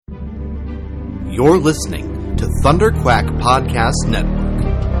You're listening to Thunderquack Podcast Network.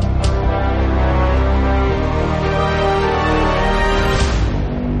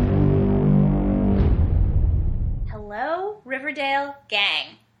 Hello, Riverdale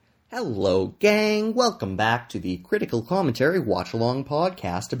Gang. Hello, gang. Welcome back to the Critical Commentary Watch-Along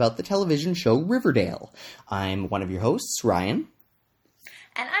podcast about the television show Riverdale. I'm one of your hosts, Ryan.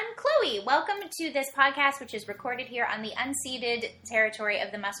 And I'm Chloe. Welcome to this podcast, which is recorded here on the unceded territory of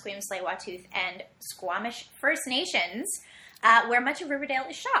the Musqueam, Tsleil-Waututh, and Squamish First Nations, where much of Riverdale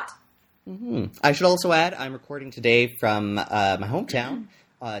is shot. Mm-hmm. I should also add, I'm recording today from my hometown,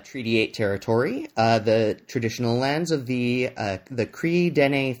 Treaty 8 territory, the traditional lands of the Cree,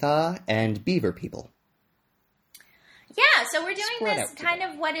 Dene, Tha, and Beaver people. Yeah, so we're doing Spread this out kind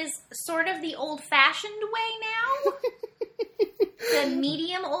of what is sort of the old-fashioned way now. The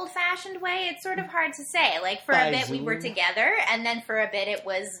medium old-fashioned way, it's sort of hard to say. Like, for a bit we were together, and then for a bit it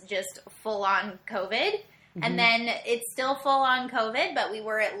was just full-on COVID. Mm-hmm. And then it's still full-on COVID, but we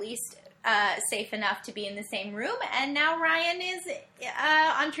were at least safe enough to be in the same room. And now Ryan is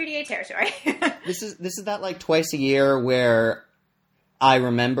on Treaty 8 territory. This is that, like, twice a year where I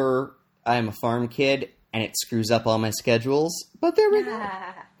remember I'm a farm kid, and it screws up all my schedules. But there we go.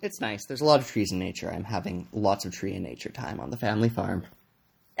 It's nice. There's a lot of trees in nature. I'm having lots of tree and nature time on the family farm.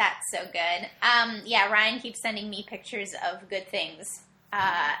 That's so good. Yeah, Ryan keeps sending me pictures of good things,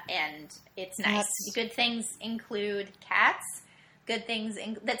 and it's nice. Good things include cats. Good things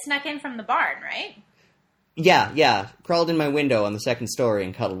that snuck in from the barn, right? Yeah. Crawled in my window on the second story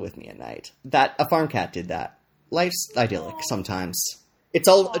and cuddled with me at night. A farm cat did that. Life's idyllic sometimes. It's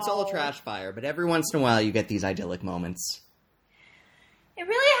all a trash fire, but every once in a while you get these idyllic moments. It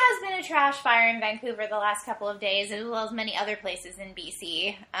really has been a trash fire in Vancouver the last couple of days, as well as many other places in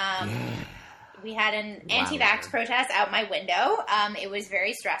BC. We had an anti-vax protest out my window. It was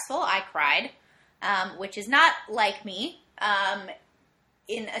very stressful. I cried, which is not like me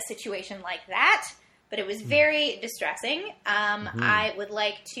in a situation like that, but it was very distressing. I would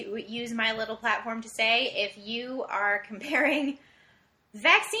like to use my little platform to say, if you are comparing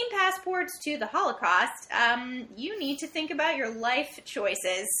vaccine passports to the Holocaust, you need to think about your life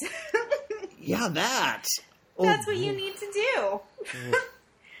choices. Yeah, that. That's what you need to do.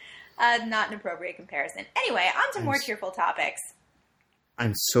 Not an appropriate comparison. Anyway, on to more cheerful topics.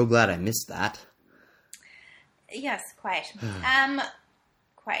 I'm so glad I missed that. Yes, quite.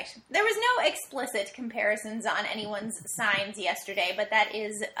 Quite. There was no explicit comparisons on anyone's signs yesterday, but that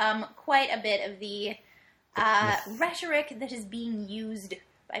is quite a bit of the rhetoric that is being used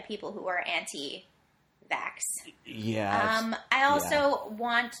by people who are anti-vax. Yeah. I also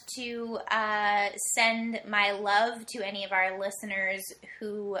want to send my love to any of our listeners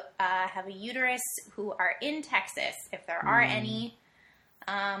who have a uterus who are in Texas. If there are any,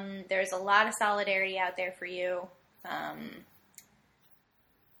 there's a lot of solidarity out there for you.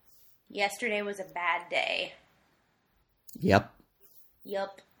 Yesterday was a bad day. Yep.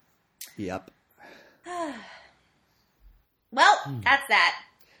 Well, that's that.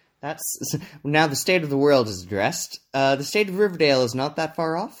 Now the state of the world is addressed. The state of Riverdale is not that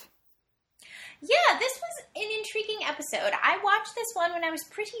far off. Yeah, this was an intriguing episode. I watched this one when I was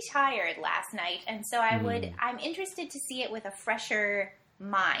pretty tired last night, and so I'm interested to see it with a fresher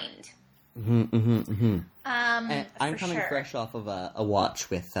mind. And I'm coming fresh off of a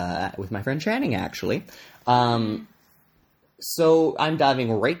watch with my friend Channing, actually. So I'm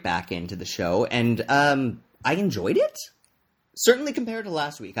diving right back into the show, and I enjoyed it. Certainly compared to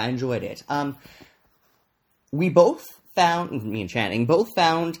last week, I enjoyed it. Me and Channing both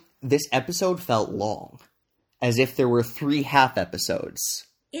found this episode felt long, as if there were 3 half episodes.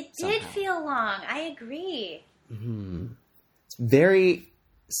 It did feel long. I agree. It's very,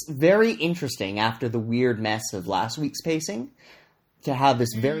 very interesting after the weird mess of last week's pacing to have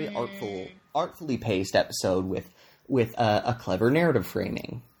this very artfully paced episode with a clever narrative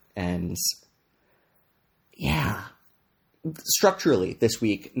framing. And yeah, structurally this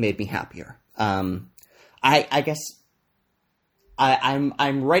week made me happier. I guess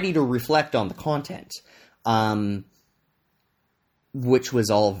I'm ready to reflect on the content, which was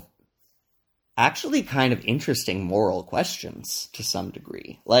all actually kind of interesting moral questions to some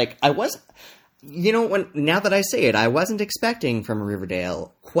degree. Like, now that I say it, I wasn't expecting from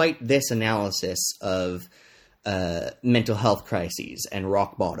Riverdale quite this analysis of mental health crises and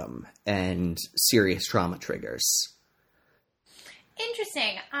rock bottom and serious trauma triggers.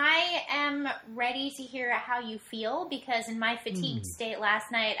 Interesting. I am ready to hear how you feel, because in my fatigued state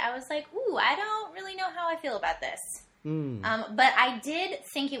last night, I was like, ooh, I don't really know how I feel about this. But I did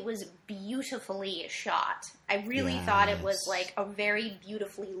think it was beautifully shot. I really thought it was like a very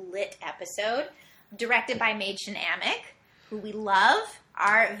beautifully lit episode, directed by Madchen Amick, who we love,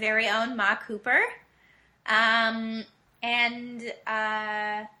 our very own Ma Cooper.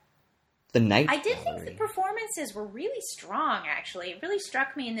 The Night I did Gallery. think the performances were really strong, actually. It really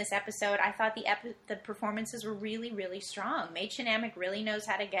struck me in this episode. I thought the performances were really, really strong. Madchen Amick really knows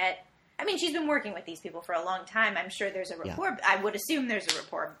how to get... I mean, she's been working with these people for a long time. I'm sure there's a rapport... Yeah. I would assume there's a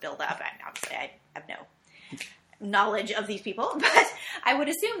rapport build up. Obviously, I have no knowledge of these people, but I would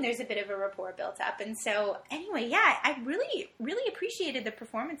assume there's a bit of a rapport built up. And so, anyway, yeah, I really, really appreciated the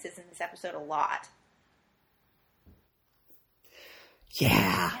performances in this episode a lot.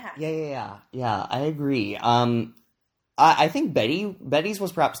 Yeah, I agree. I think Betty's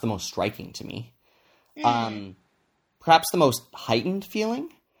was perhaps the most striking to me. Perhaps the most heightened feeling.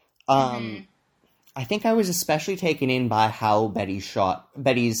 I think I was especially taken in by how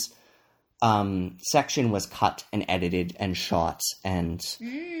Betty's section was cut and edited and shot, and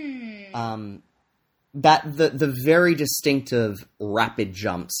that the very distinctive rapid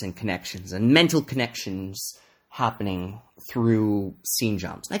jumps and connections and mental connections happening through scene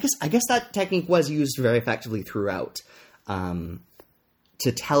jumps. And I guess that technique was used very effectively throughout,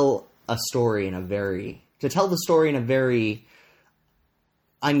 to tell the story in a very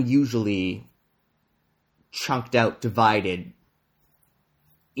unusually chunked out, divided,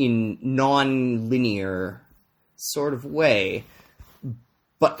 in non-linear sort of way,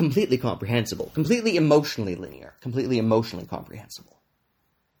 but completely comprehensible, completely emotionally linear, completely emotionally comprehensible.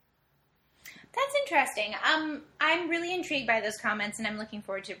 That's interesting. I'm really intrigued by those comments, and I'm looking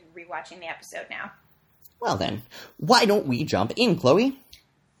forward to rewatching the episode now. Well then, why don't we jump in, Chloe?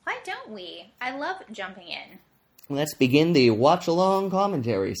 Why don't we? I love jumping in. Let's begin the watch-along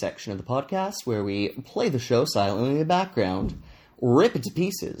commentary section of the podcast, where we play the show silently in the background, rip it to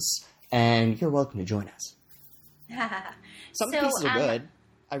pieces, and you're welcome to join us. Some of the pieces are good.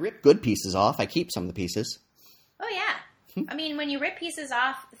 I rip good pieces off. I keep some of the pieces. Oh, yeah. I mean, when you rip pieces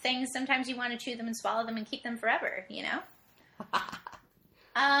off things, sometimes you want to chew them and swallow them and keep them forever, you know?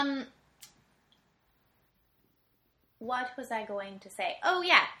 What was I going to say? Oh,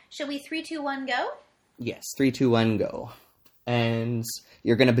 yeah. Shall we 3, 2, 1, go? Yes, 3, 2, 1, go. And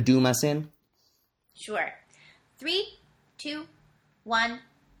you're going to badoom us in? Sure. 3, 2, 1,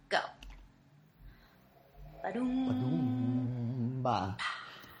 go. Badoom. Badoom. Ba.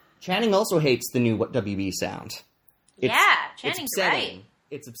 Channing also hates the new WB sound. Channing's right.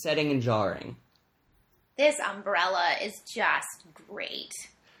 It's upsetting and jarring. This umbrella is just great.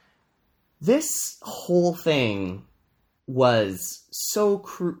 This whole thing was so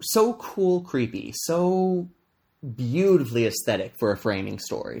cool, creepy, so beautifully aesthetic for a framing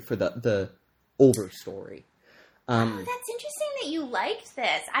story, for the older story. Oh, that's interesting that you liked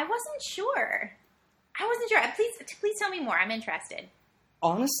this. I wasn't sure. Please tell me more. I'm interested.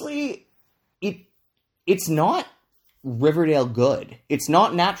 Honestly, it's not Riverdale good. It's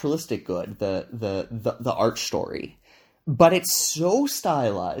not naturalistic good, the art story. But it's so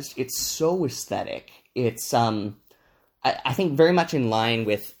stylized, it's so aesthetic. It's I think very much in line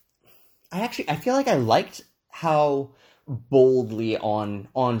with I feel like I liked how boldly on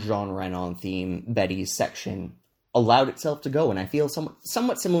genre and on theme Betty's section allowed itself to go, and I feel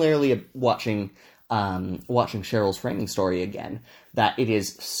somewhat similarly watching Cheryl's framing story again, that it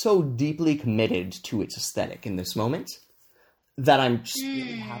is so deeply committed to its aesthetic in this moment that I'm just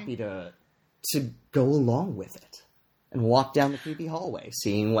really happy to go along with it and walk down the creepy hallway,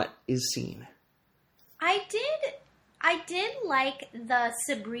 seeing what is seen. I did like the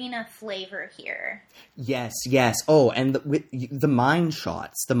Sabrina flavor here. Yes. Oh, and the mine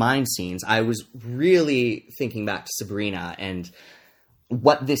shots, the mine scenes. I was really thinking back to Sabrina and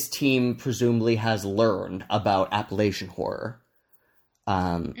what this team presumably has learned about Appalachian horror.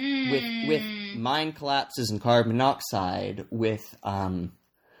 With mine collapses and carbon monoxide, with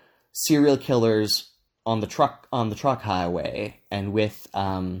serial killers on the truck highway, and with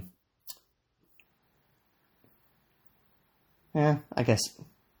I guess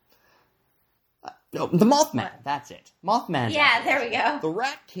no, the Mothman. That's it, Mothman. Yeah, there we go. The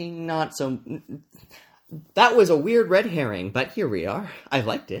Rat King, not so. That was a weird red herring, but here we are. I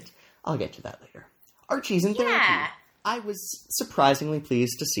liked it. I'll get to that later. Archie's in therapy. I was surprisingly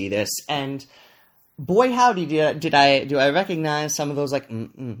pleased to see this, and boy, howdy, do I recognize some of those, like,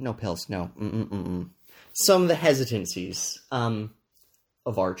 no pills, no, some of the hesitancies of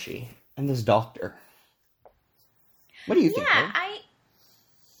Archie and this doctor. What do you think? Yeah,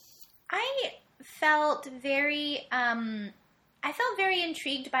 I felt very I felt very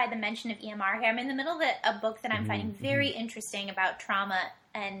intrigued by the mention of EMR here. I'm in the middle of a book that I'm finding very interesting about trauma,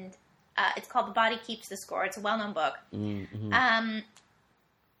 and it's called The Body Keeps the Score. It's a well-known book.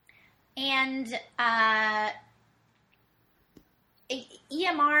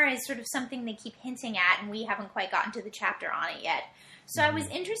 EMR is sort of something they keep hinting at, and we haven't quite gotten to the chapter on it yet. So I was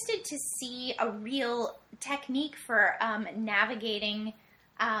interested to see a real technique for navigating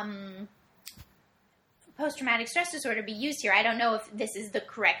post-traumatic stress disorder be used here. I don't know if this is the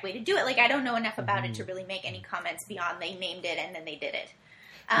correct way to do it. Like, I don't know enough about it to really make any comments beyond they named it and then they did it.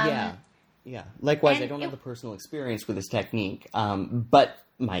 Yeah. Likewise, I don't have the personal experience with this technique, but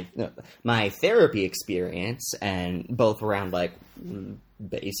my therapy experience, and both around, like,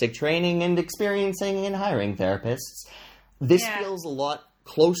 basic training and experiencing and hiring therapists, this feels a lot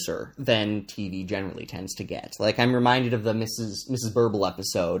closer than TV generally tends to get. Like, I'm reminded of the Mrs. Burble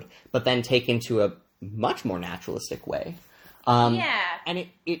episode, but then taken to a much more naturalistic way. And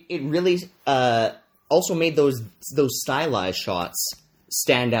it really also made those stylized shots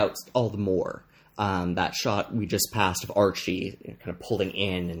stand out all the more. That shot we just passed of Archie kind of pulling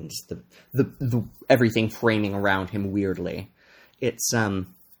in, and the everything framing around him weirdly. It's Yeah.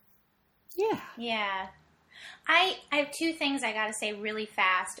 I have two things I gotta say really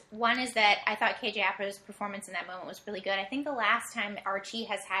fast. One is that I thought KJ Apra's performance in that moment was really good. I think the last time Archie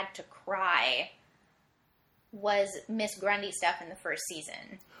has had to cry was Miss Grundy stuff in the first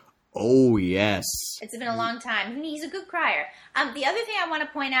season. Oh, yes. It's been a long time. He's a good crier. The other thing I want to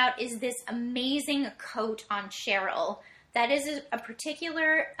point out is this amazing coat on Cheryl. That is a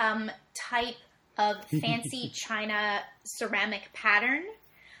particular type of fancy China ceramic pattern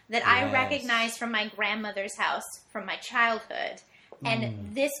that I recognize from my grandmother's house from my childhood.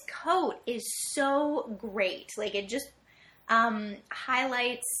 And this coat is so great. Like, it just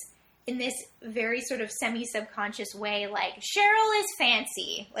highlights in this very sort of semi-subconscious way, like, Cheryl is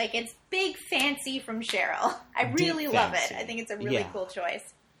fancy. Like, it's big fancy from Cheryl. I really love it. I think it's a really cool choice.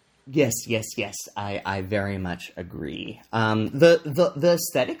 Yes. I very much agree. The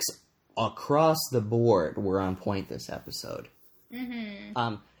aesthetics across the board were on point this episode.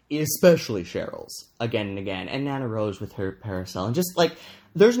 Especially Cheryl's, again and again. And Nana Rose with her parasol. And just, like,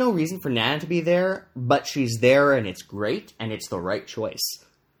 there's no reason for Nana to be there, but she's there, and it's great, and it's the right choice.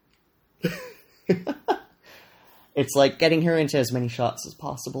 It's like getting her into as many shots as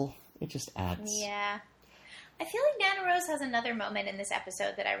possible. It just adds. Yeah. I feel like Nana Rose has another moment in this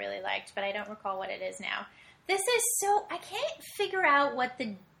episode that I really liked, but I don't recall what it is now. This is so... I can't figure out what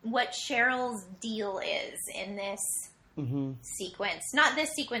Cheryl's deal is in this sequence. Not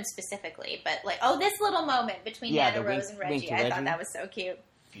this sequence specifically, but like, this little moment between Nana Rose and Reggie. I thought that was so cute.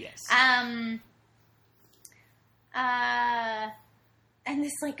 Yes. And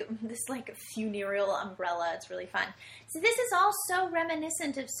this funereal umbrella. It's really fun. So this is all so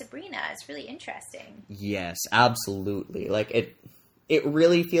reminiscent of Sabrina. It's really interesting. Yes, absolutely. Like, it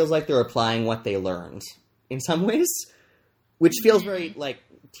really feels like they're applying what they learned in some ways, which feels very, like,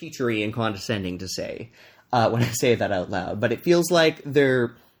 teachery and condescending to say when I say that out loud. But it feels like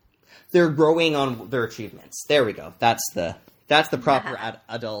they're growing on their achievements. There we go. That's the proper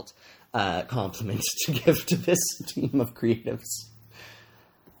adult compliment to give to this team of creatives.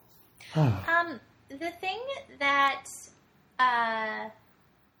 The thing that, the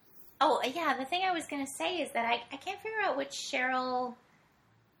thing I was going to say is that I can't figure out what Cheryl's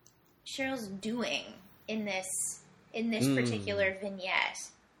doing in this particular vignette.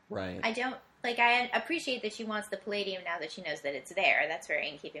 Right. I appreciate that she wants the Palladium now that she knows that it's there. That's very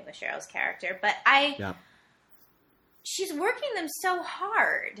in keeping with Cheryl's character. But she's working them so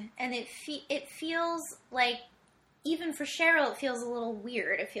hard, and it feels like, even for Cheryl, it feels a little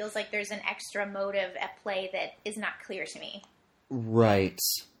weird. It feels like there's an extra motive at play that is not clear to me. Right.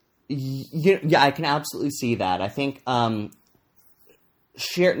 Yeah, I can absolutely see that. I think none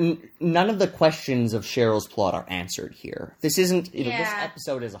of the questions of Cheryl's plot are answered here. This isn't... this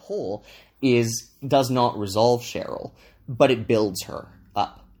episode as a whole does not resolve Cheryl, but it builds her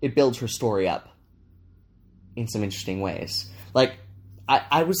up. It builds her story up in some interesting ways. Like,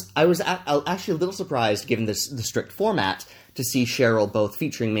 I was actually a little surprised, given the strict format, to see Cheryl both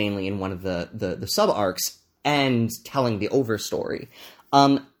featuring mainly in one of the sub-arcs and telling the overstory.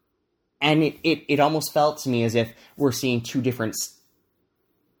 And it almost felt to me as if we're seeing two different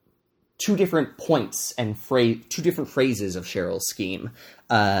points and two different phrases of Cheryl's scheme,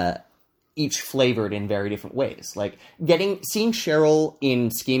 each flavored in very different ways. Like, seeing Cheryl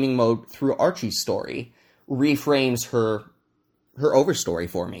in scheming mode through Archie's story reframes her overstory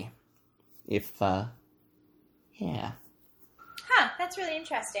for me. That's really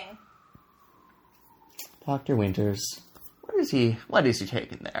interesting. Dr. Winters, What is he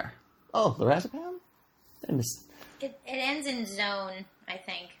taking there? Oh, lorazepam? It ends in zone, I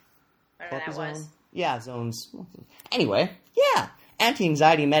think. Whatever that was. Yeah, zones. Anyway, yeah.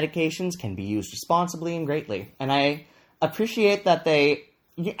 Anti-anxiety medications can be used responsibly and greatly. And I appreciate that I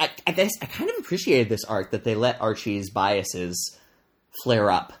guess I kind of appreciated this arc that they let Archie's biases flare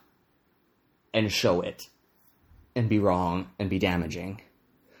up and show it and be wrong and be damaging.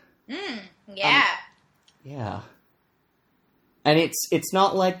 Yeah. Yeah. And it's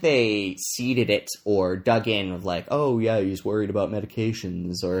not like they seeded it or dug in of like, oh yeah, he's worried about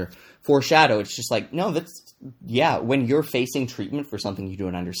medications or foreshadow. It's just like, no, when you're facing treatment for something you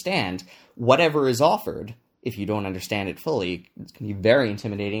don't understand, whatever is offered, if you don't understand it fully, it can be very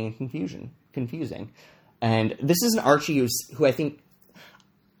intimidating and confusing. And this is an Archie who I think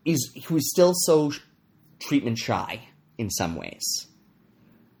who is still so treatment shy in some ways.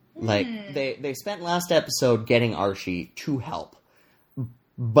 Like, they spent last episode getting Archie to help.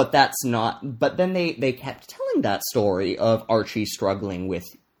 But then they kept telling that story of Archie struggling with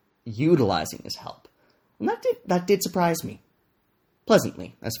utilizing his help. And that did surprise me.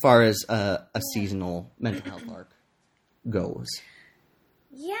 Pleasantly, as far as a seasonal mental health arc goes.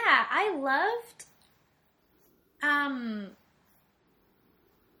 Yeah, I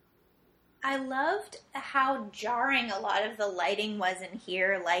loved how jarring a lot of the lighting was in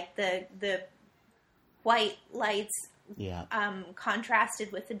here, like the white lights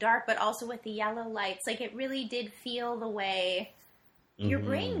contrasted with the dark, but also with the yellow lights. Like, it really did feel the way your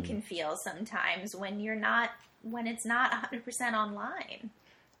brain can feel sometimes when it's not 100% online.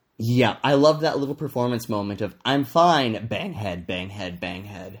 Yeah, I love that little performance moment of, I'm fine, bang head, bang head, bang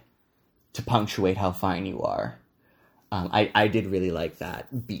head, to punctuate how fine you are. I did really like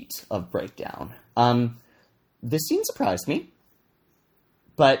that beat of breakdown. This scene surprised me,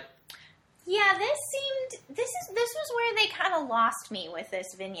 but yeah, this was where they kind of lost me with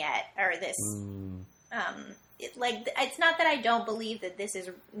this vignette or this. It's not that I don't believe that this is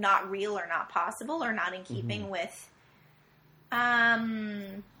not real or not possible or not in keeping with, not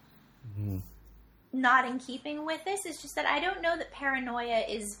in keeping with this. It's just that I don't know that paranoia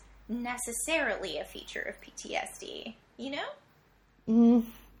is necessarily a feature of PTSD, you know? No,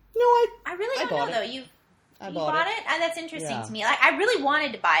 I really don't know, though. You bought it? That's interesting to me. Like, I really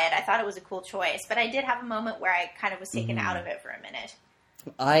wanted to buy it. I thought it was a cool choice, but I did have a moment where I kind of was taken out of it for a minute.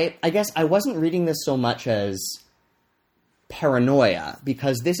 I guess I wasn't reading this so much as paranoia,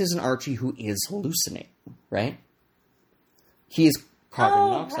 because this is an Archie who is hallucinating, right? He's carbon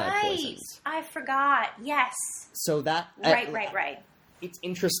monoxide poisons. I forgot. Yes. So that... Right. It's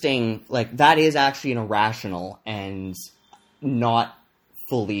interesting, like, that is actually an irrational and not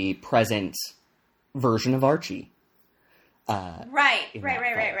fully present version of Archie. Right.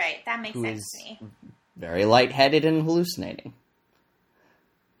 That makes sense to me. Very lightheaded and hallucinating.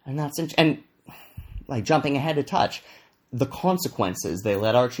 And and like, jumping ahead a touch, the consequences they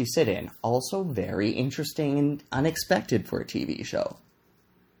let Archie sit in, also very interesting and unexpected for a TV show.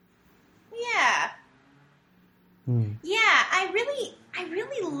 Yeah. Yeah, I really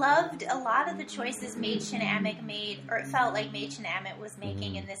loved a lot of the choices Madchen Amick made, or it felt like Madchen Amick was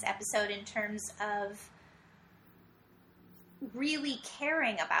making in this episode in terms of really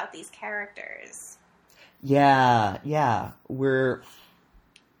caring about these characters. Yeah. We're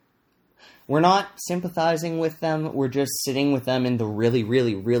not sympathizing with them, we're just sitting with them in the really,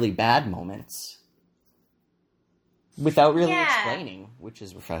 really, really bad moments. Without really explaining, which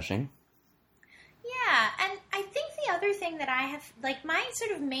is refreshing. Yeah, and I think the other thing that I have, like, my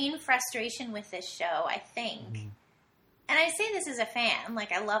sort of main frustration with this show, I think, and I say this as a fan,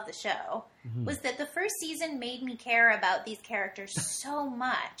 like, I love the show, was that the first season made me care about these characters so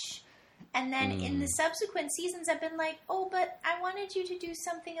much. And then in the subsequent seasons, I've been like, oh, but I wanted you to do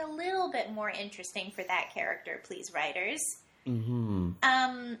something a little bit more interesting for that character, please, writers.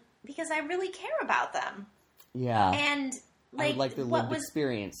 Because I really care about them. Yeah. And, like, I would like the lived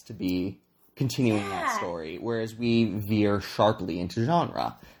experience to be continuing that story, whereas we veer sharply into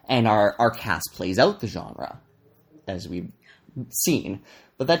genre. And our cast plays out the genre, as we've seen.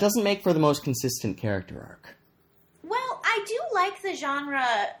 But that doesn't make for the most consistent character arc. Well, I do like the genre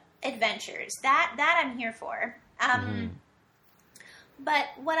adventures. That I'm here for. But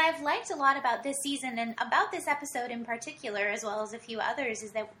what I've liked a lot about this season, and about this episode in particular, as well as a few others,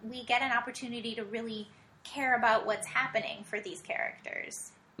 is that we get an opportunity to really care about what's happening for these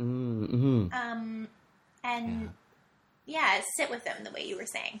characters. And sit with them the way you were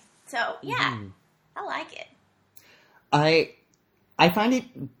saying. So I like it. I find it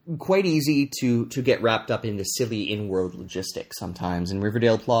quite easy to get wrapped up into silly in-world logistics sometimes in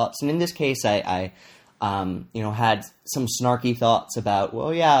Riverdale plots, and in this case, I Had some snarky thoughts about,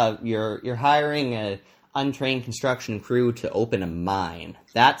 well, yeah, you're hiring a untrained construction crew to open a mine.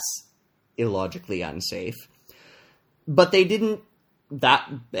 That's illogically unsafe. But they didn't, that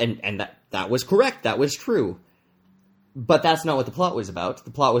was correct, that was true. But that's not what the plot was about.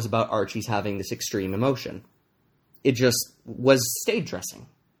 The plot was about Archie's having this extreme emotion. It just was stage dressing.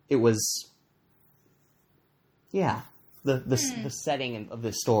 It was, the setting of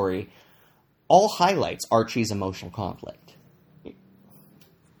the story all highlights Archie's emotional conflict.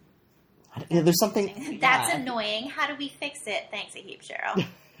 There's something... That's annoying. How do we fix it? Thanks a heap, Cheryl.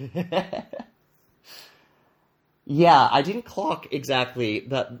 Yeah, I didn't clock exactly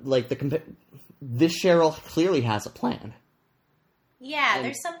that, this Cheryl clearly has a plan. Yeah,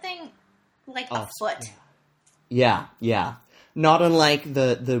 there's something, afoot. Yeah. Not unlike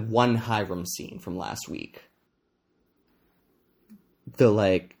the one Hiram scene from last week. The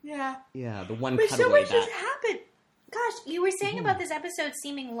one But cutaway so much that... has happened. Gosh, you were saying about this episode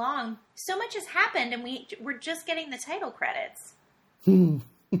seeming long. So much has happened, and we're just getting the title credits.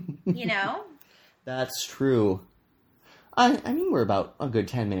 That's true. I mean, we're about a good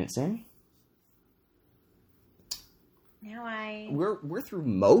 10 minutes in. We're through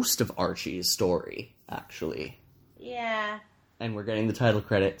most of Archie's story, actually. Yeah. And we're getting the title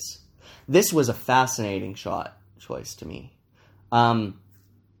credits. This was a fascinating choice to me. I'm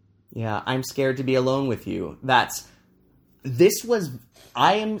scared to be alone with you.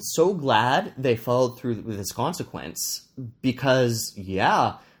 I am so glad they followed through with this consequence because,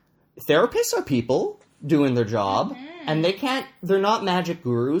 therapists are people doing their job and they're not magic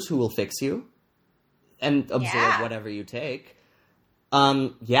gurus who will fix you and absorb whatever you take.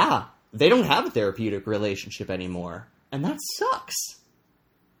 They don't have a therapeutic relationship anymore and that sucks.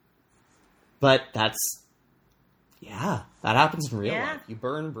 But that happens in real life. You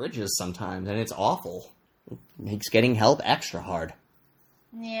burn bridges sometimes, and it's awful. It makes getting help extra hard.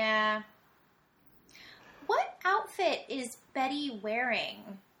 Yeah. What outfit is Betty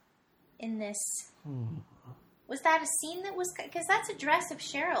wearing in this? Was that a scene that was... Because that's a dress of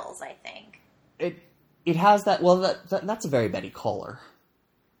Cheryl's, I think. It has that... Well, that's a very Betty collar.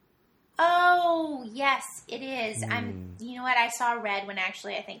 Oh, yes, it is. You know what? I saw red when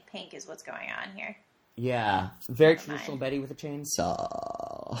actually I think pink is what's going on here. Yeah, very traditional Betty with a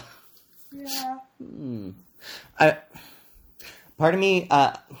chainsaw. Yeah. Part of me,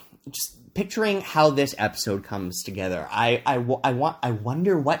 just picturing how this episode comes together. I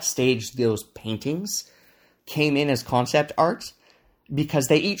wonder what stage those paintings came in as concept art, because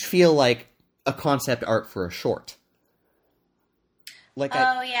they each feel like a concept art for a short.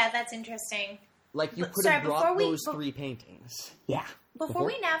 That's interesting. You could have brought those three paintings. Yeah. Before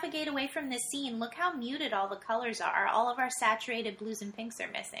we navigate away from this scene, look how muted all the colors are. All of our saturated blues and pinks are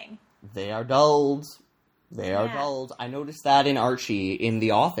missing. They are dulled. Dulled. I noticed that in Archie in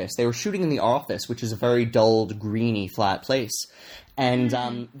the office. They were shooting in the office, which is a very dulled, greeny, flat place. And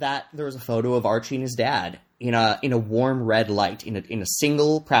that there was a photo of Archie and his dad in a warm red light in a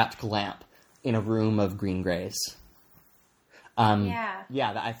single practical lamp in a room of green grays.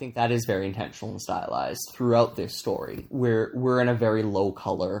 I think that is very intentional and stylized throughout this story. We're in a very low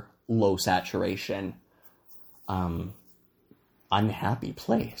color, low saturation, unhappy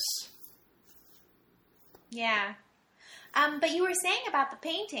place. Yeah. But you were saying about the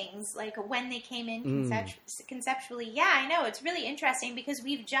paintings, when they came in conceptually. Yeah, I know. It's really interesting because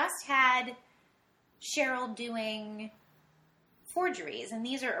we've just had Cheryl doing forgeries, and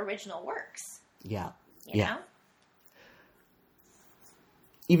these are original works. Yeah. You know?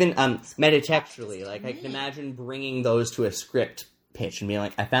 Even metatextually, I can imagine bringing those to a script pitch and being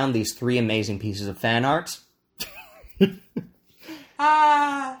like, I found these 3 amazing pieces of fan art. That's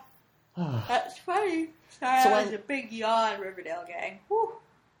funny. That was a big yawn, Riverdale Gang. Whew.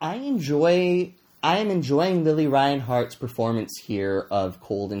 I am enjoying Lily Reinhart's performance here of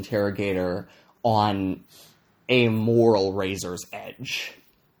Cold Interrogator on a moral razor's edge.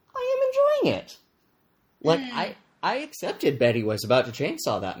 I am enjoying it. I accepted Betty was about to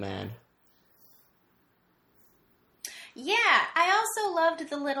chainsaw that man. Yeah, I also loved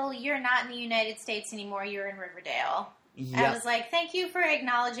the little, you're not in the United States anymore, you're in Riverdale. Yep. I was like, thank you for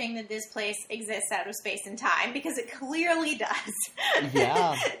acknowledging that this place exists out of space and time, because it clearly does.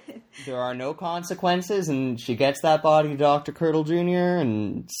 Yeah, there are no consequences, and she gets that body to Dr. Curdle Jr.,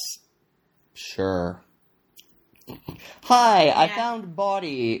 and sure. Hi, yeah. I found a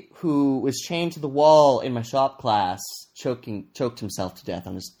body who was chained to the wall in my shop class, choked himself to death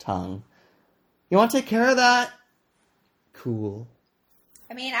on his tongue. You want to take care of that? Cool.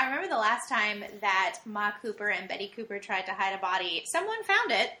 I mean, I remember the last time that Ma Cooper and Betty Cooper tried to hide a body. Someone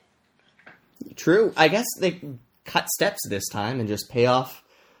found it. True. I guess they cut steps this time and just pay off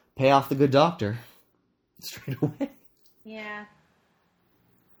the good doctor straight away. Yeah.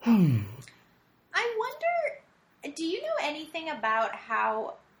 I wonder, do you know anything about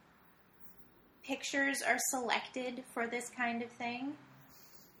how pictures are selected for this kind of thing?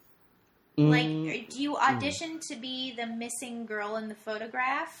 Like, do you audition to be the missing girl in the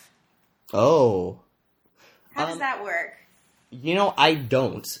photograph? Oh. How does that work? I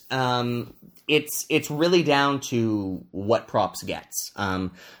don't. It's really down to what props gets.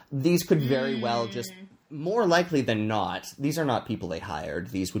 These could very well just, more likely than not, these are not people they hired.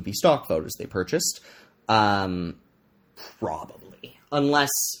 These would be stock photos they purchased. Probably.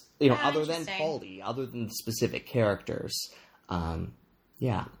 Unless, other than Polly, other than specific characters.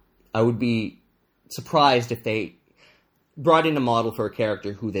 Yeah. I would be surprised if they brought in a model for a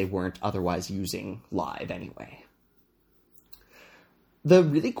character who they weren't otherwise using live anyway. The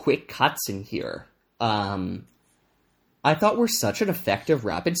really quick cuts in here, I thought were such an effective,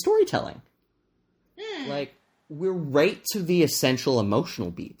 rapid storytelling. Like, we're right to the essential emotional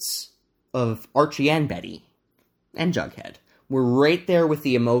beats of Archie and Betty and Jughead. We're right there with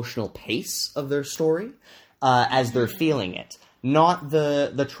the emotional pace of their story as they're feeling it. Not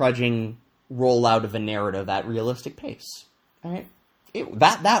the trudging rollout of a narrative at realistic pace. All right?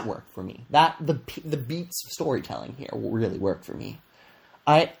 That worked for me. The beats of storytelling here really worked for me.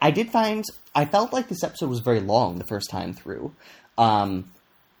 I felt like this episode was very long the first time through. And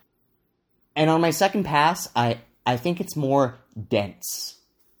on my second pass, I think it's more dense.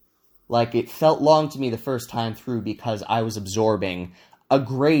 Like, it felt long to me the first time through because I was absorbing a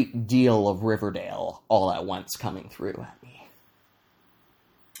great deal of Riverdale all at once coming through at me.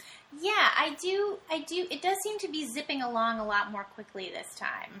 Yeah, I do. It does seem to be zipping along a lot more quickly this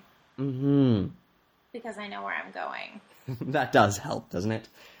time. Mm-hmm. Because I know where I'm going. That does help, doesn't it?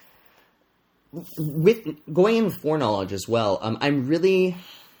 With going in with foreknowledge as well,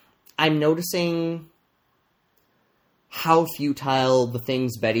 I'm noticing how futile the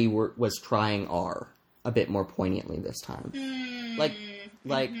things Betty was trying are a bit more poignantly this time.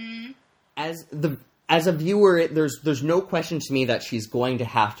 As a viewer, there's no question to me that she's going to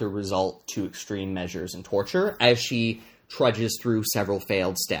have to resort to extreme measures and torture as she trudges through several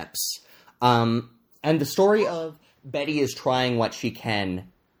failed steps. And the story of Betty is trying what she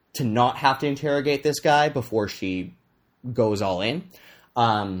can to not have to interrogate this guy before she goes all in.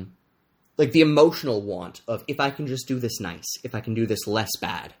 Like the emotional want of, if I can just do this nice, if I can do this less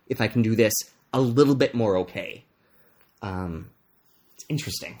bad, if I can do this a little bit more okay. It's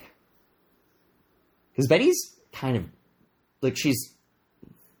interesting. Because Betty's kind of, like,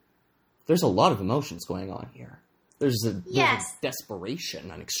 there's a lot of emotions going on here. There's a desperation,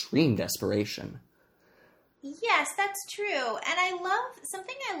 an extreme desperation. Yes, that's true. And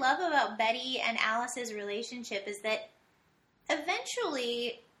something I love about Betty and Alice's relationship is that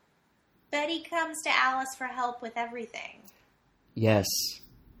eventually Betty comes to Alice for help with everything. Yes.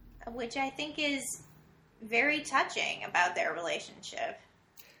 Which I think is very touching about their relationship.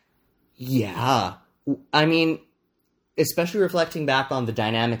 Yeah. I mean, especially reflecting back on the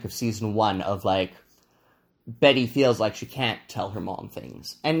dynamic of season 1 of, like, Betty feels like she can't tell her mom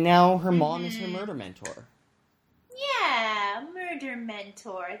things. And now her mom is her murder mentor. Yeah, murder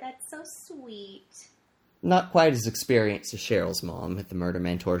mentor. That's so sweet. Not quite as experienced as Cheryl's mom at the murder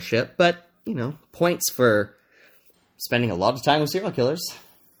mentorship, but, points for spending a lot of time with serial killers.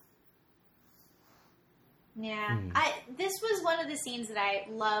 Yeah. This was one of the scenes that I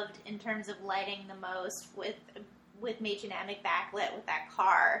loved in terms of lighting the most with Madchen Amick backlit with that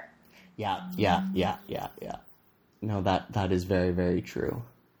car. Yeah. No, that is very, very true.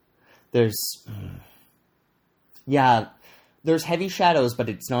 There's heavy shadows, but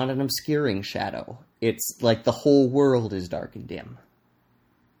it's not an obscuring shadow. It's like the whole world is dark and dim.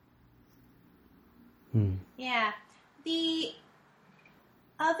 Yeah. The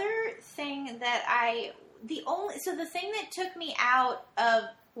other thing that the thing that took me out of,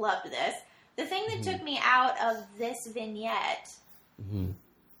 loved this, the thing that took me out of this vignette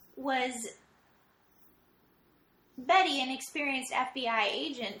was Betty, an experienced FBI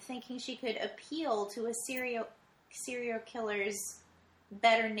agent, thinking she could appeal to a serial killer's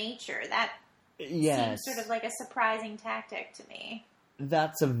better nature. That seems sort of like a surprising tactic to me.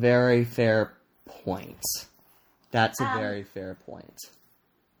 That's a very fair point. Very fair point.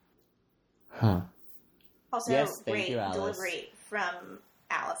 Huh. Also, yes, great you, delivery from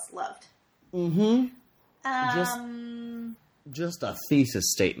Alice. Loved. Mm-hmm. Just a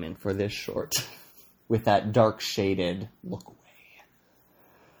thesis statement for this short. With that dark shaded look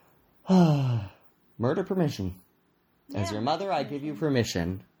away. Murder permission. As your mother, I give you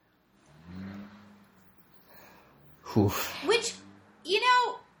permission. Oof. Which,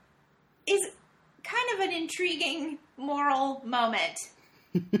 is kind of an intriguing moral moment.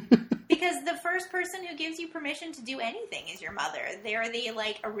 Because the first person who gives you permission to do anything is your mother. They're the,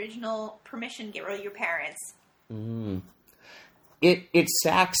 original permission giver, your parents. Mm. It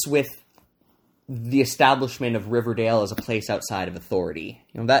stacks with the establishment of Riverdale as a place outside of authority.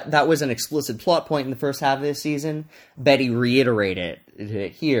 That was an explicit plot point in the first half of this season. Betty reiterated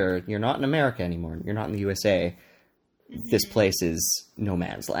it here. You're not in America anymore. You're not in the USA. Mm-hmm. This place is no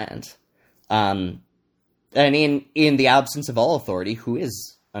man's land. And in the absence of all authority, who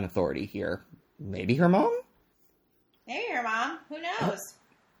is an authority here? Maybe her mom? Maybe her mom. Who knows?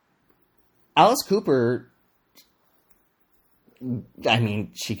 Alice Cooper,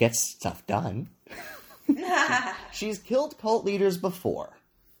 she gets stuff done. She's killed cult leaders before.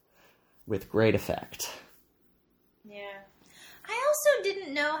 With great effect. Yeah. I also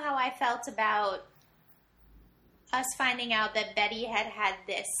didn't know how I felt about us finding out that Betty had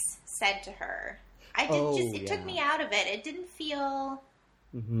this said to her. It took me out of it. It didn't feel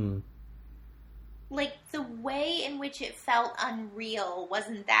like the way in which it felt unreal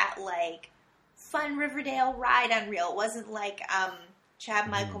wasn't that fun Riverdale ride unreal. It wasn't like Chad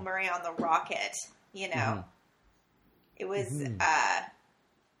Michael Murray on the rocket, It was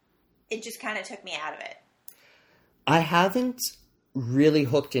it just kind of took me out of it. I haven't really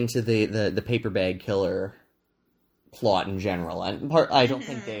hooked into the paper bag killer plot in general. I don't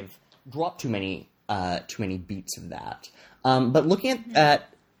think they've dropped too many beats of that. But looking at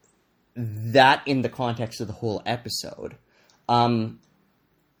that in the context of the whole episode, I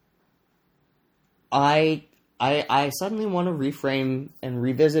suddenly want to reframe and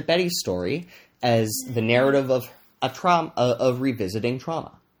revisit Betty's story as the narrative of of revisiting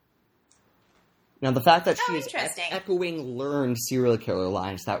trauma. Now, the fact that she is echoing learned serial killer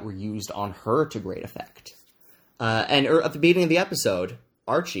lines that were used on her to great effect. And at the beginning of the episode,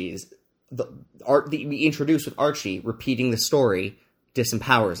 we introduce with Archie repeating the story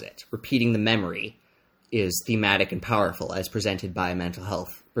disempowers it. Repeating the memory is thematic and powerful as presented by a mental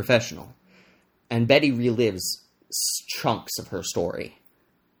health professional. And Betty relives chunks of her story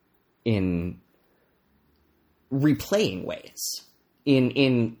in replaying ways.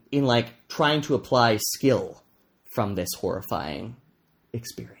 In trying to apply skill from this horrifying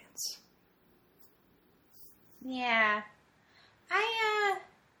experience. Yeah. I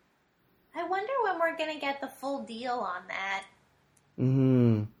wonder when we're going to get the full deal on that.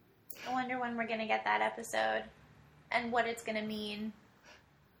 Mm-hmm. I wonder when we're going to get that episode and what it's going to mean.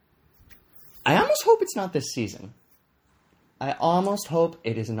 I almost hope it's not this season. I almost hope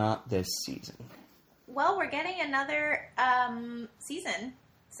it is not this season. Well, we're getting another season,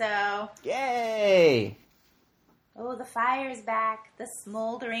 so... Yay! Oh, the fire's back. The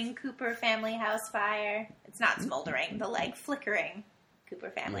smoldering Cooper family house fire. It's not smoldering, the, flickering Cooper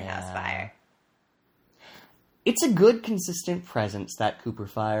family house fire. It's a good, consistent presence, that Cooper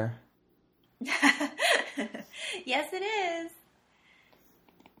fire. Yes, it is.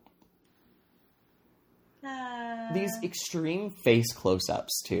 These extreme face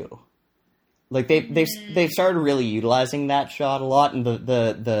close-ups, too. They've started really utilizing that shot a lot, and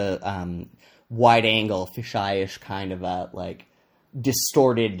the wide angle, fisheye-ish kind of a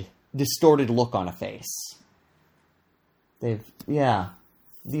distorted look on a face.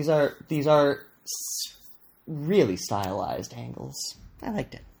 These are really stylized angles. I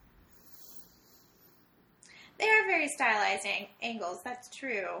liked it. They are very stylized angles. That's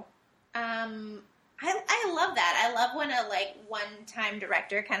true. I love that. I love when a one-time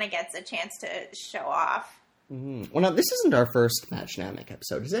director kind of gets a chance to show off. Mm-hmm. Well, now this isn't our first Madchen Amick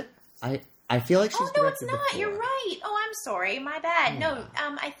episode, is it? I feel like she's directed it's not. before. You're right. Oh, I'm sorry. My bad. Yeah. No,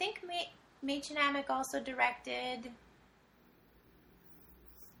 I think Madchen Amick also directed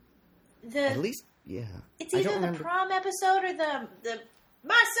at least, yeah. It's either the prom episode or the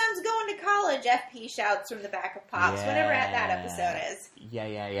my son's going to college FP shouts from the back of Pops, whatever that episode is.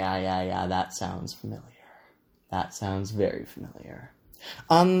 Yeah. That sounds familiar. That sounds very familiar.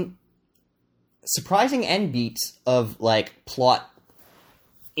 Surprising end beats of, plot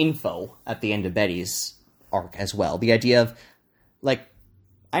info at the end of Betty's arc as well. The idea of,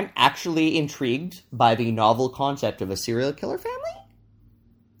 I'm actually intrigued by the novel concept of a serial killer family.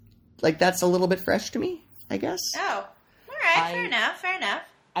 That's a little bit fresh to me, I guess. Oh. Alright, fair enough.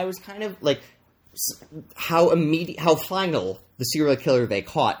 I was kind of how final the serial killer they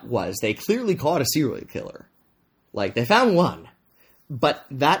caught was. They clearly caught a serial killer. They found one. But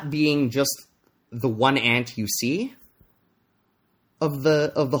that being just the one ant you see of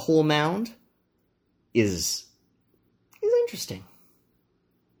the whole mound is interesting.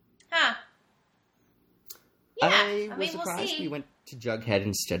 Huh. I was we'll surprised see. we went to Jughead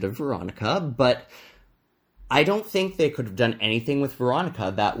instead of Veronica, but I don't think they could have done anything with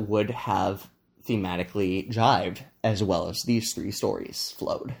Veronica that would have thematically jived as well as these three stories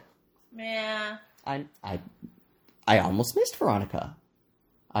flowed. Yeah. I almost missed Veronica.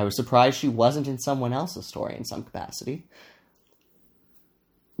 I was surprised she wasn't in someone else's story in some capacity.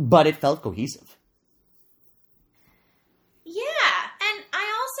 But it felt cohesive. Yeah, and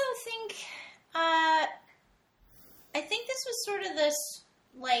I also think, I think this was sort of this,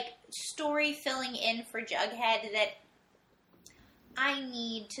 like, story filling in for Jughead that I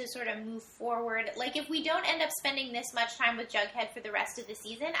need to sort of move forward. Like, if we don't end up spending this much time with Jughead for the rest of the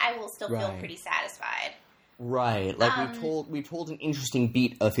season, I will still feel pretty satisfied. Right, like we told an interesting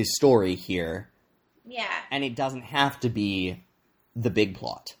beat of his story here. Yeah. And it doesn't have to be the big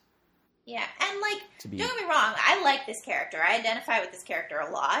plot. Yeah, and like, don't get me wrong, I like this character. I identify with this character a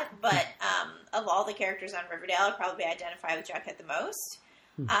lot, but of all the characters on Riverdale, I probably identify with Jughead the most.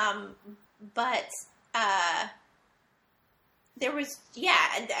 But there was,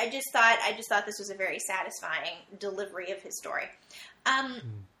 I just thought this was a very satisfying delivery of his story.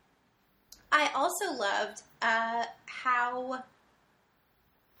 I also loved how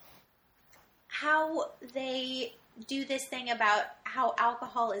they do this thing about how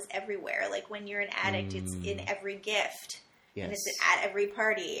alcohol is everywhere. Like, when you're an addict, it's in every gift. Yes. And it's at every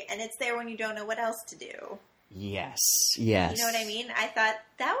party. And it's there when you don't know what else to do. Yes. You know what I mean? I thought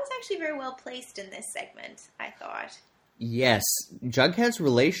that was actually very well placed in this segment, I thought. Yes. Jughead's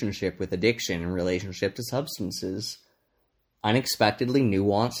relationship with addiction and relationship to substances, unexpectedly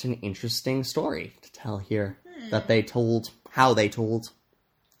nuanced and interesting story to tell here. That they told, how they told.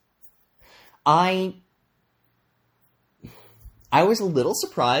 I was a little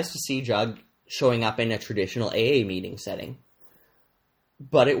surprised to see Jug showing up in a traditional AA meeting setting.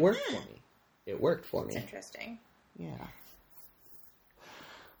 But it worked for me. It worked for me. That's interesting. Yeah.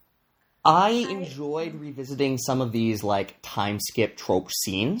 I enjoyed revisiting some of these, like, time skip trope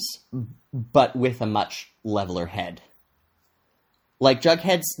scenes, but with a much leveler head. Like,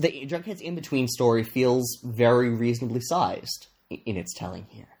 Jughead's in-between story feels very reasonably sized in its telling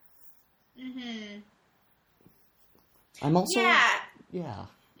here. Mm-hmm. I'm also... Yeah.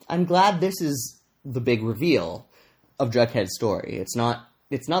 I'm glad this is the big reveal of Jughead's story. It's not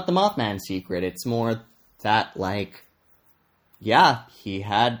the Mothman secret. It's more that, like, yeah, he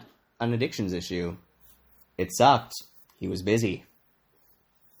had an addictions issue. It sucked. He was busy.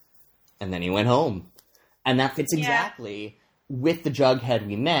 And then he went home. And that fits exactly with the Jughead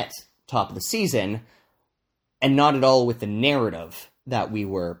we met top of the season, and not at all with the narrative that we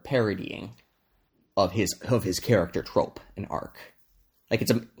were parodying of his character trope and arc. Like,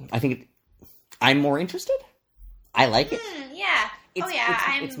 I'm more interested. I like it. Yeah.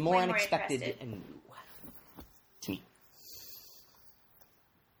 It's more unexpected and new to me.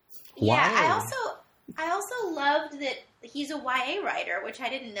 Yeah, I also loved that he's a YA writer, which I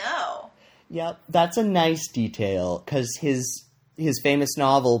didn't know. Yep, that's a nice detail, because his famous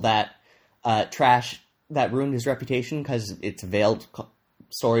novel that ruined his reputation because it's a veiled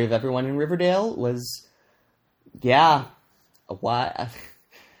story of everyone in Riverdale was,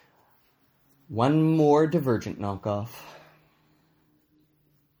 one more Divergent knockoff.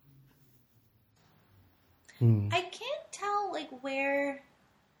 I can't tell, like, where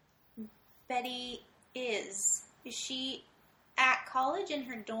Betty is. Is she at college in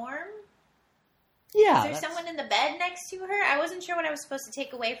her dorm? Yeah. Is there someone in the bed next to her? I wasn't sure what I was supposed to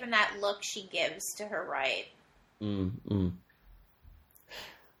take away from that look she gives to her right.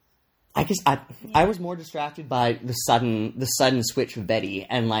 I guess I was more distracted by the sudden switch of Betty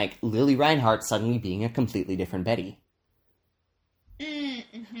and, like, Lily Reinhardt suddenly being a completely different Betty.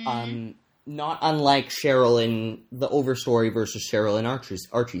 Mm-hmm. Not unlike Cheryl in the Overstory versus Cheryl in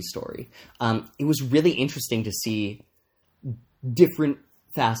Archie's story. It was really interesting to see different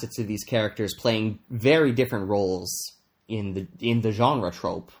facets of these characters playing very different roles in the genre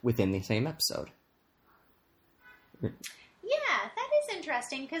trope within the same episode. Yeah, that is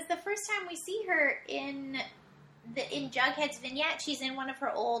interesting, because the first time we see her in Jughead's vignette, she's in one of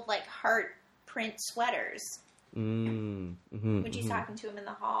her old, like, heart print sweaters. When she's talking to him in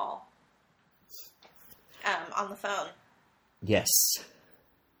the hall. On the phone. Yes.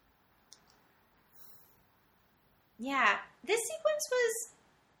 Yeah. This sequence was...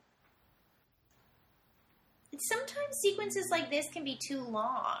 Sometimes sequences like this can be too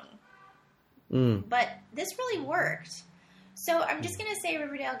long. But this really worked. So I'm just going to say,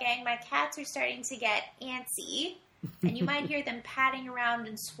 Riverdale Gang, my cats are starting to get antsy. And you might hear them patting around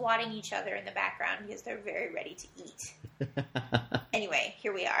and swatting each other in the background because they're very ready to eat. Anyway,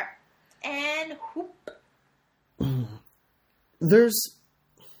 here we are. And whoop. There's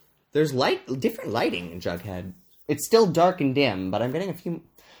different lighting in Jughead. It's still dark and dim, but I'm getting a few...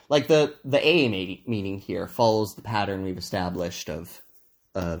 Like, the A meaning here follows the pattern we've established of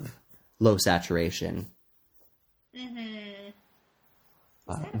low saturation. Mm-hmm.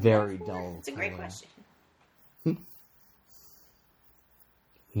 Very dull. It's a great question.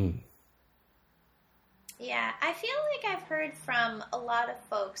 Yeah, I feel like I've heard from a lot of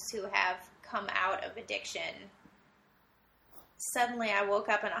folks who have come out of addiction. Suddenly I woke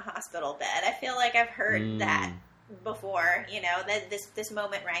up in a hospital bed. I feel like I've heard that before, that this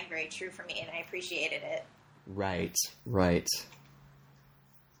moment rang very true for me, and I appreciated it. Right.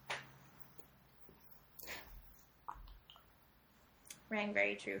 Rang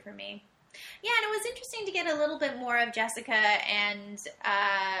very true for me. Yeah, and it was interesting to get a little bit more of Jessica and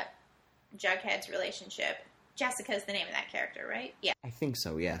Jughead's relationship. Jessica's the name of that character, right? Yeah. I think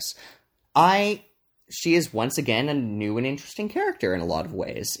so, yes. She is once again a new and interesting character in a lot of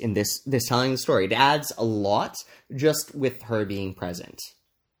ways in this telling the story. It adds a lot just with her being present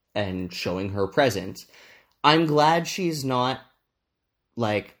and showing her present. I'm glad she's not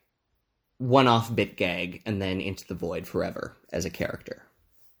like one-off bit gag and then into the void forever as a character.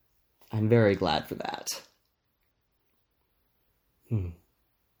 I'm very glad for that.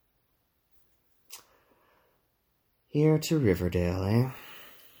 Here to Riverdale, eh?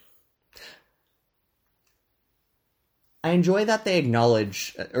 I enjoy that they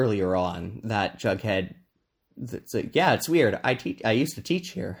acknowledge earlier on that Jughead... It's like, yeah, it's weird. I used to teach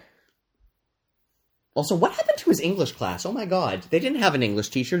here. Also, what happened to his English class? Oh my god. They didn't have an English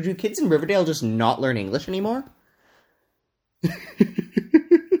teacher. Do kids in Riverdale just not learn English anymore?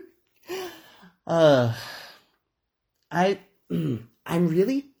 I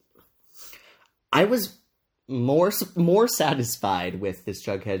was more satisfied with this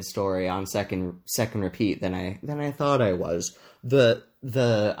Jughead story on second repeat than I thought I was. There's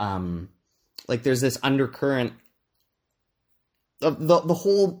this undercurrent of the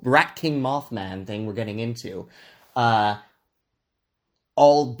whole Rat King Mothman thing we're getting into,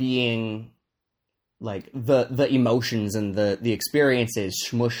 all being like the emotions and the experiences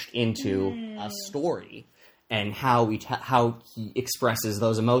smushed into a story, and how he expresses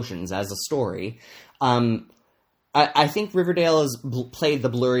those emotions as a story. I think Riverdale has played the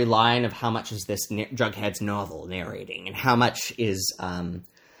blurry line of how much is this Jughead's novel narrating, and how much is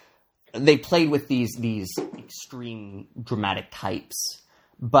they played with these extreme dramatic types.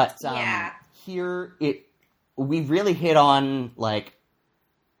 But here we really hit on like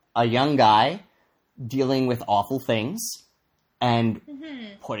a young guy dealing with awful things and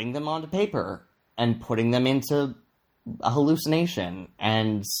putting them onto paper and putting them into a hallucination,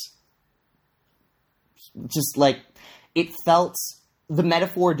 and just like it felt, the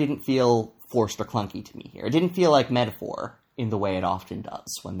metaphor didn't feel forced or clunky to me here. It didn't feel like metaphor in the way it often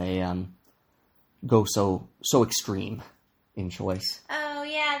does when they go so extreme in choice. Oh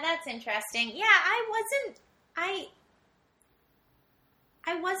yeah, that's interesting. Yeah, I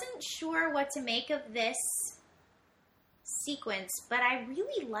wasn't sure what to make of this sequence, but I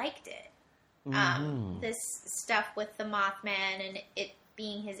really liked it. This stuff with the Mothman and it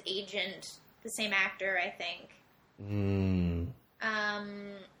being his agent, the same actor, I think. I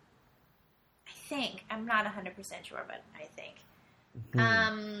think. I'm not 100% sure, but I think.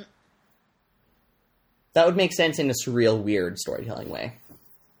 That would make sense in a surreal, weird storytelling way.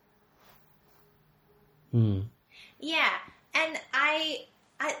 Yeah, and I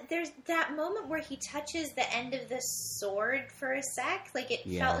there's that moment where he touches the end of the sword for a sec. Like, it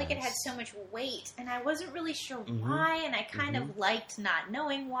felt like it had so much weight, and I wasn't really sure why, and I kind of liked not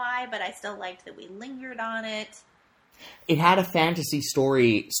knowing why, but I still liked that we lingered on it. It had a fantasy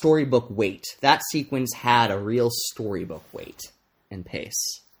storybook weight. That sequence had a real storybook weight and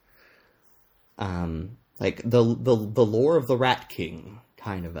pace. Like the lore of the Rat King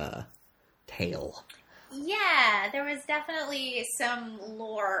kind of a tale. Yeah, there was definitely some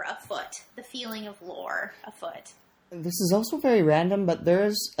lore afoot. The feeling of lore afoot. This is also very random, but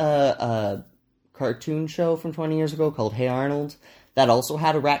there's a cartoon show from 20 years ago called Hey Arnold that also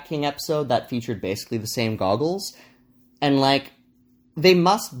had a Rat King episode that featured basically the same goggles. And, like, they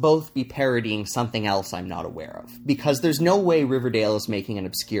must both be parodying something else I'm not aware of. Because there's no way Riverdale is making an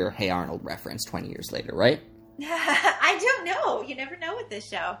obscure Hey Arnold reference 20 years later, right? I don't know. You never know with this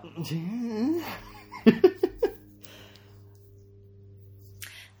show.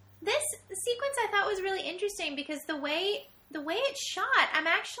 This sequence I thought was really interesting because the way it's shot, I'm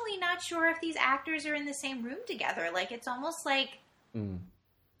actually not sure if these actors are in the same room together. Like, it's almost like...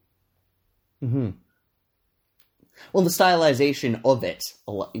 Well, the stylization of it,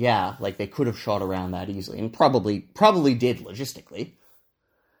 yeah, like they could have shot around that easily, and probably did logistically.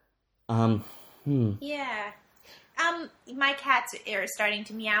 Yeah. My cats are starting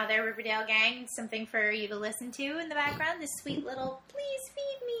to meow their Riverdale Gang. Something for you to listen to in the background. This sweet little, please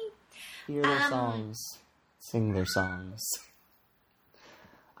feed me. Hear their songs. Sing their songs.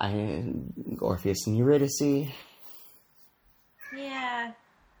 Orpheus and Eurydice. Yeah.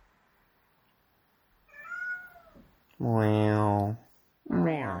 Meow.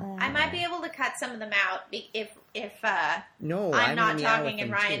 I might be able to cut some of them out if No, I'm not meow talking with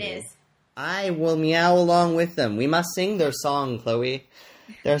and them Ryan too. is. I will meow along with them. We must sing their song, Chloe.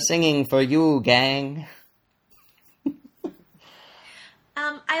 They're singing for you, gang.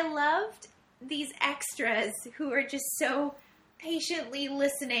 I loved these extras who are just so patiently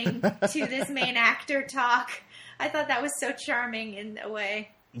listening to this main actor talk. I thought that was so charming in a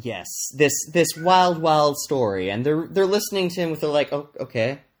way. Yes, this wild story, and they're listening to him with, they're like, oh,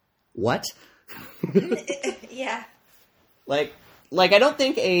 okay, what? Yeah. Like I don't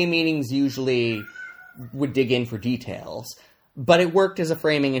think AA meetings usually would dig in for details, but it worked as a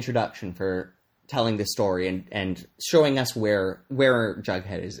framing introduction for telling the story and showing us where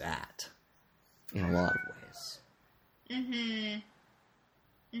Jughead is at in a lot of ways.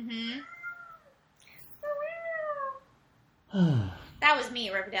 That was me,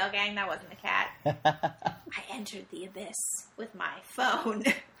 Riverdale Gang. That wasn't a cat. I entered the abyss with my phone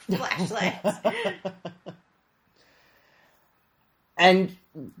flashlight. And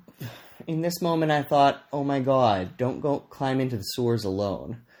in this moment, I thought, oh my god, don't go climb into the sewers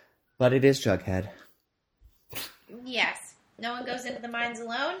alone. But it is Jughead. Yes. No one goes into the mines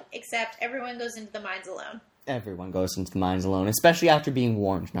alone, except everyone goes into the mines alone. Everyone goes into the mines alone, especially after being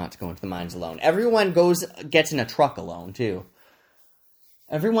warned not to go into the mines alone. Everyone gets in a truck alone, too.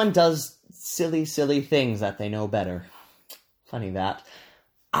 Everyone does silly things that they know better. Funny that.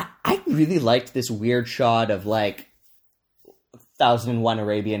 I really liked this weird shot of, like, 1001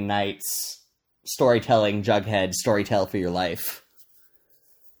 Arabian Nights storytelling Jughead, storytell for your life.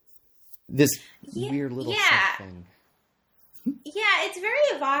 This weird little thing. Yeah, it's very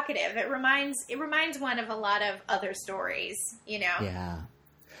evocative. It reminds one of a lot of other stories, you know? Yeah.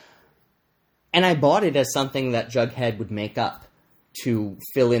 And I bought it as something that Jughead would make up to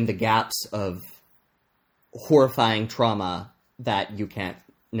fill in the gaps of horrifying trauma that you can't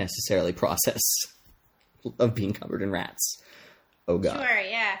necessarily process of being covered in rats. Oh, God. Sure,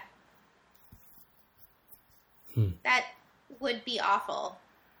 yeah. That would be awful.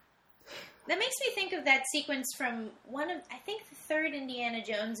 That makes me think of that sequence from the third Indiana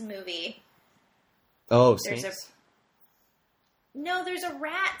Jones movie. Oh, Snakes? There's a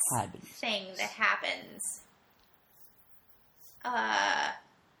rat thing that happens at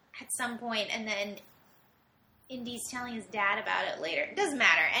some point, and then Indy's telling his dad about it later. It doesn't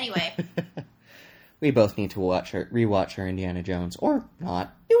matter. Anyway. We both need to rewatch our Indiana Jones, or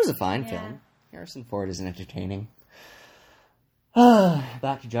not. It was a fine film. Harrison Ford isn't entertaining.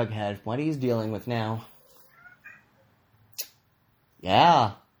 Back to Jughead. What he's dealing with now.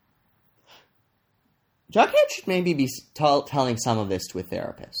 Yeah. Jughead should maybe be telling some of this to a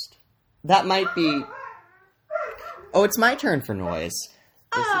therapist. That might be... Oh, it's my turn for noise.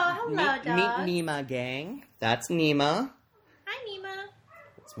 Hello, dog. Meet Nima, gang. That's Nima. Hi, Nima.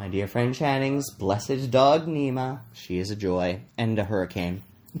 It's my dear friend Channing's blessed dog, Nima. She is a joy. And a hurricane.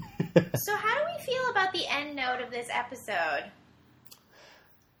 So how do we feel about the end note of this episode?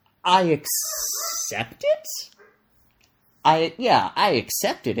 I accept it? I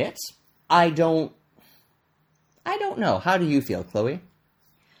accepted it. I don't know. How do you feel, Chloe?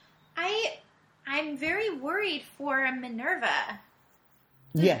 I'm very worried for Minerva.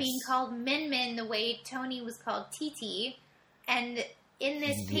 Who's being called Min Min the way Tony was called Titi. And in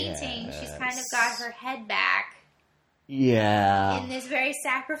this painting, she's kind of got her head back. Yeah. In this very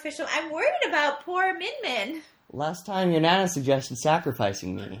sacrificial... I'm worried about poor Min Min. Last time your Nana suggested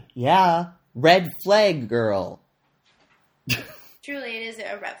sacrificing me. Yeah. Red flag, girl. Truly, it is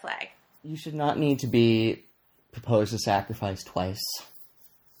a red flag. You should not need to be proposed to sacrifice twice.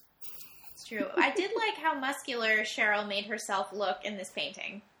 It's true. I did like how muscular Cheryl made herself look in this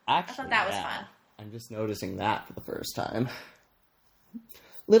painting. Actually, I thought that was fun. I'm just noticing that for the first time.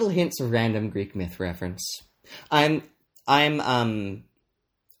 Little hints of random Greek myth reference. I'm in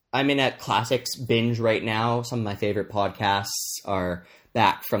a classics binge right now. Some of my favorite podcasts are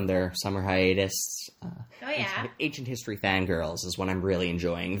back from their summer hiatus. Ancient History Fangirls is what I'm really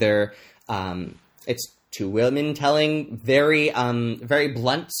enjoying. It's two women telling very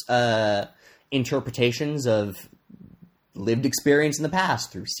blunt interpretations of lived experience in the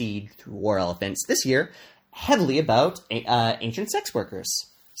past through seed, through war elephants. This year, heavily about ancient sex workers,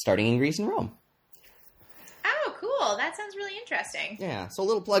 starting in Greece and Rome. Oh, cool. That sounds really interesting. Yeah, so a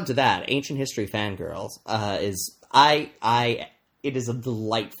little plug to that. Ancient History Fangirls it is a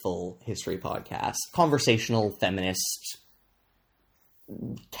delightful history podcast. Conversational, feminist,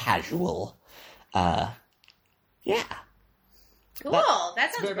 casual. Yeah. Cool.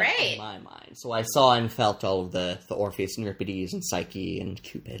 That sounds great. In my mind. So I saw and felt all of the Orpheus and Euripides and Psyche and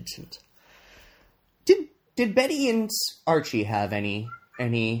Cupid. And did Betty and Archie have any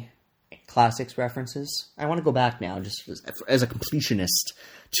classics references? I want to go back now, just as a completionist,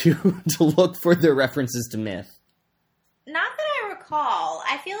 to look for their references to myth. Not that I recall.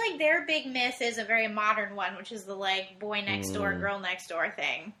 I feel like their big myth is a very modern one, which is the, like, boy next door, girl next door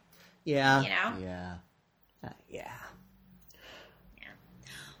thing. Yeah. You know? Yeah. Yeah.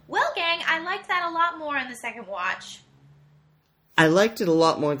 Well, gang, I liked that a lot more on the second watch. I liked it a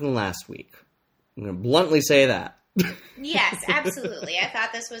lot more than last week. I'm going to bluntly say that. Yes, absolutely. I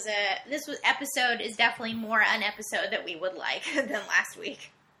thought this episode is definitely more an episode that we would like than last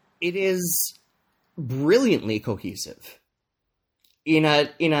week. It is brilliantly cohesive in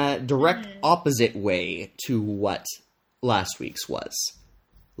a direct opposite way to what last week's was.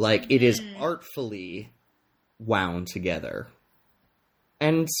 Like, it is artfully wound together.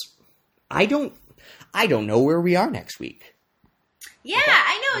 And I don't know where we are next week. Yeah,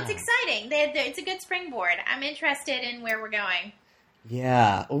 I know. It's exciting. It's a good springboard. I'm interested in where we're going.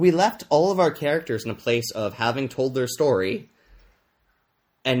 Yeah. Well, we left all of our characters in a place of having told their story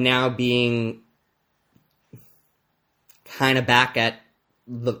and now being kind of back at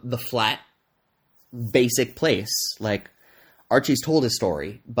the flat, basic place. Like, Archie's told his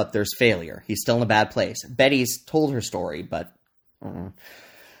story, but there's failure. He's still in a bad place. Betty's told her story, but...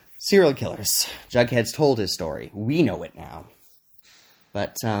 serial killers. Jughead's told his story. We know it now.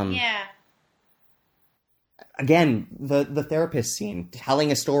 But, yeah. Again, the therapist scene,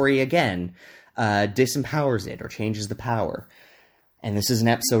 telling a story again, disempowers it or changes the power. And this is an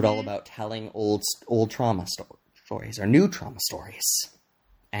episode all about telling old trauma stories, or new trauma stories.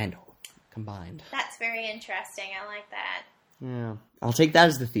 And combined. That's very interesting. I like that. Yeah. I'll take that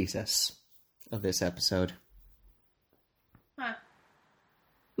as the thesis of this episode. Huh.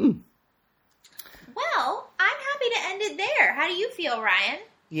 Well, I'm happy to end it there. How do you feel, Ryan?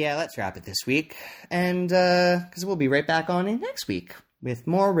 Yeah, let's wrap it this week. And, because we'll be right back on it next week with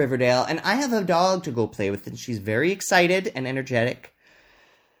more Riverdale. And I have a dog to go play with, and she's very excited and energetic.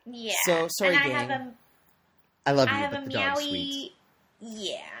 Yeah. So, sorry, gang. I love you, but the dog's sweet.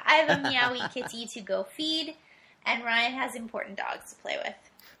 Yeah. I have a meowy kitty to go feed, and Ryan has important dogs to play with.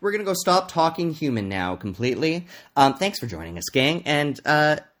 We're going to go stop talking human now completely. Thanks for joining us, gang. And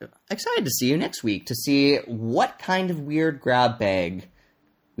excited to see you next week to see what kind of weird grab bag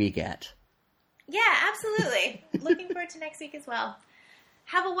we get. Yeah, absolutely. Looking forward to next week as well.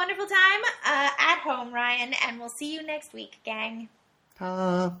 Have a wonderful time at home, Ryan, and we'll see you next week, gang.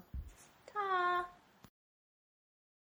 Ta. Ta.